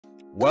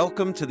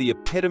Welcome to the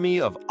epitome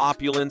of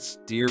opulence,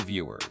 dear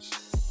viewers.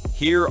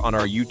 Here on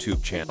our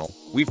YouTube channel,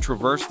 we've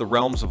traversed the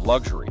realms of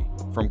luxury,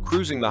 from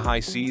cruising the high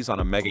seas on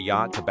a mega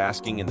yacht to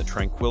basking in the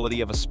tranquility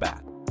of a spa.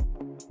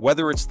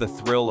 Whether it's the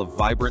thrill of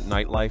vibrant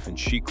nightlife and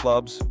chic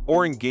clubs,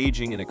 or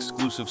engaging in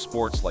exclusive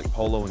sports like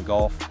polo and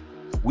golf,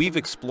 we've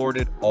explored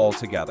it all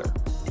together.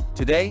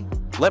 Today,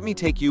 let me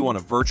take you on a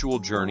virtual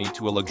journey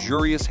to a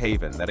luxurious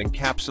haven that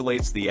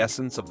encapsulates the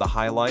essence of the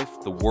high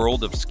life, the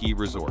world of ski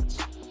resorts.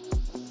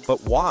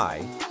 But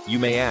why, you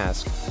may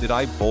ask, did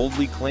I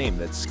boldly claim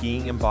that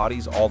skiing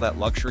embodies all that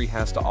luxury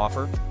has to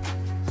offer?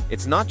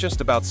 It's not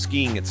just about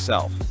skiing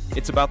itself,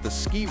 it's about the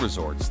ski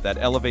resorts that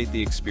elevate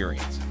the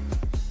experience.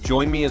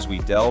 Join me as we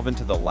delve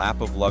into the lap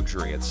of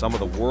luxury at some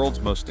of the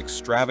world's most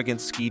extravagant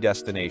ski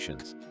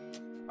destinations.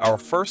 Our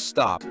first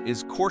stop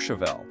is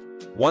Courchevel,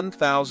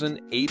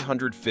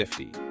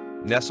 1,850,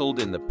 nestled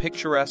in the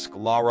picturesque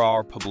La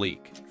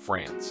République,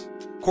 France.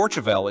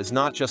 Courchevel is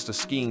not just a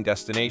skiing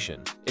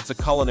destination, it's a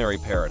culinary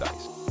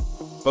paradise.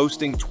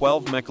 Boasting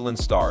 12 Michelin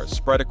stars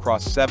spread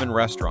across 7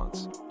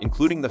 restaurants,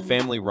 including the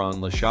family-run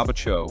Le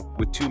Chabacho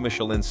with 2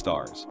 Michelin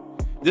stars.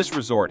 This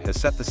resort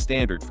has set the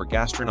standard for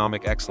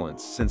gastronomic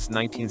excellence since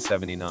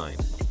 1979.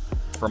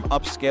 From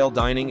upscale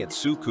dining at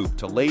Soucoupe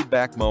to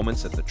laid-back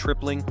moments at the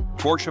Tripling,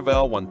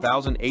 Courchevel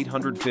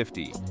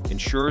 1,850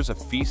 ensures a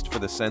feast for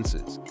the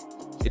senses.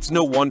 It's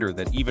no wonder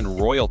that even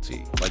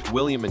royalty, like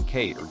William and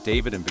Kate or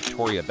David and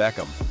Victoria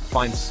Beckham,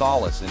 finds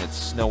solace in its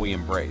snowy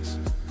embrace.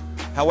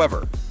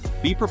 However,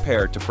 be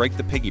prepared to break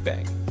the piggy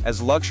bank,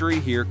 as luxury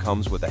here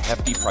comes with a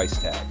hefty price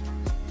tag.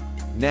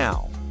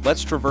 Now,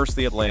 let's traverse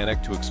the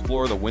Atlantic to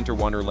explore the winter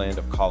wonderland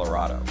of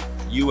Colorado,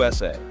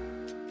 USA.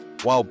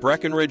 While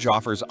Breckenridge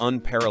offers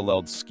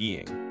unparalleled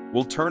skiing,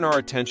 we'll turn our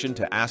attention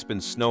to Aspen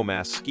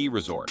Snowmass Ski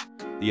Resort,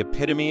 the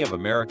epitome of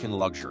American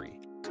luxury.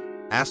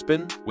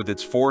 Aspen, with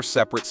its 4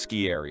 separate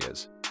ski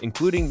areas,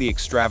 including the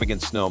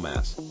extravagant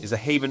Snowmass, is a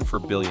haven for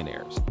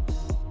billionaires.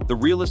 The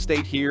real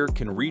estate here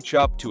can reach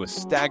up to a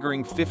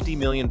staggering $50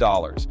 million,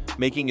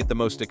 making it the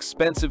most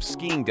expensive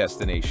skiing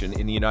destination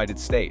in the United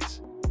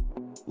States.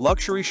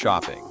 Luxury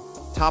shopping,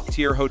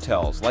 top-tier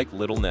hotels like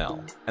Little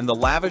Nell, and the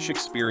lavish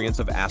experience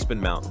of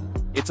Aspen Mountain,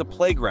 it's a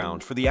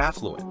playground for the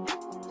affluent.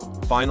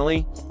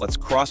 Finally, let's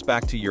cross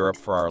back to Europe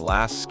for our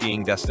last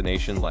skiing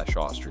destination, Lech,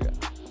 Austria.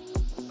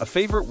 A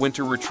favorite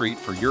winter retreat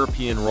for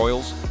European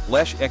royals,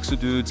 Lech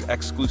exudes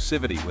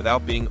exclusivity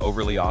without being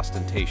overly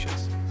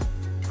ostentatious.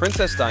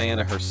 Princess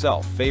Diana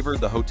herself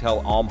favored the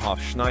Hotel Almhof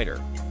Schneider,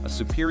 a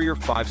superior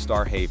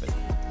 5-star haven.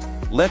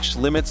 Lech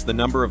limits the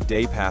number of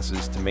day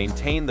passes to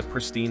maintain the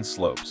pristine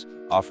slopes,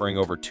 offering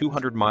over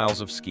 200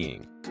 miles of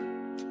skiing.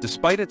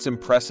 Despite its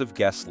impressive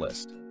guest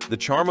list, the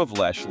charm of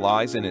Lech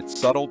lies in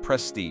its subtle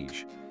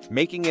prestige,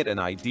 making it an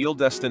ideal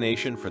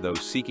destination for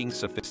those seeking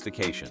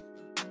sophistication.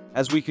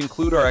 As we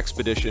conclude our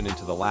expedition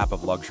into the lap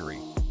of luxury,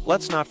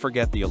 let's not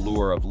forget the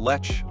allure of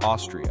Lech,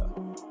 Austria.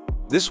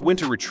 This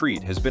winter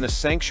retreat has been a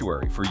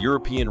sanctuary for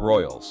European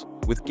royals,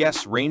 with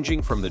guests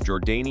ranging from the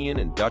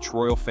Jordanian and Dutch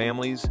royal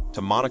families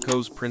to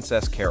Monaco's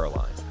Princess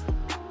Caroline.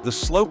 The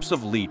slopes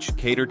of Lech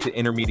cater to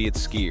intermediate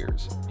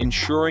skiers,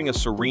 ensuring a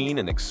serene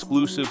and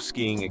exclusive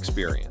skiing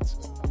experience.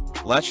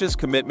 Lech's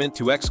commitment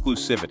to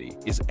exclusivity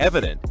is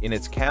evident in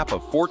its cap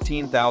of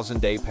 14,000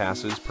 day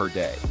passes per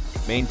day,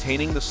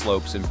 maintaining the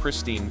slopes in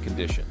pristine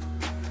condition.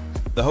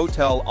 The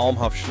Hotel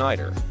Almhof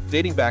Schneider,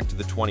 dating back to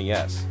the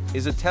 20s,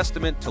 is a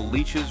testament to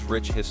Lech's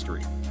rich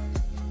history.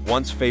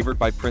 Once favored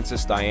by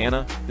Princess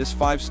Diana, this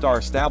 5-star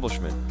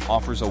establishment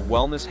offers a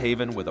wellness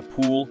haven with a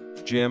pool,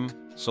 gym,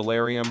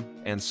 solarium,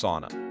 and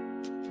sauna.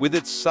 With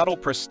its subtle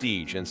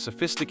prestige and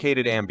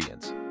sophisticated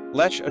ambience,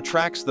 Lech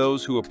attracts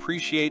those who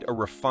appreciate a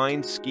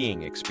refined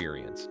skiing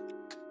experience.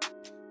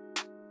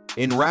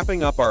 In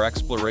wrapping up our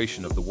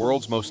exploration of the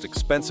world's most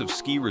expensive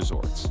ski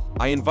resorts,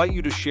 I invite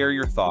you to share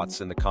your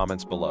thoughts in the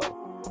comments below.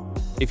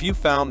 If you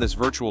found this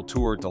virtual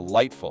tour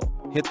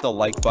delightful, hit the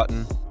like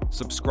button,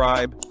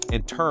 subscribe,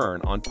 and turn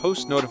on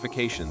post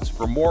notifications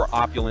for more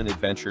opulent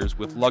adventures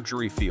with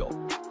luxury feel.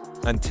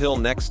 Until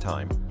next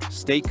time,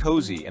 stay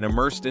cozy and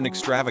immersed in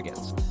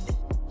extravagance.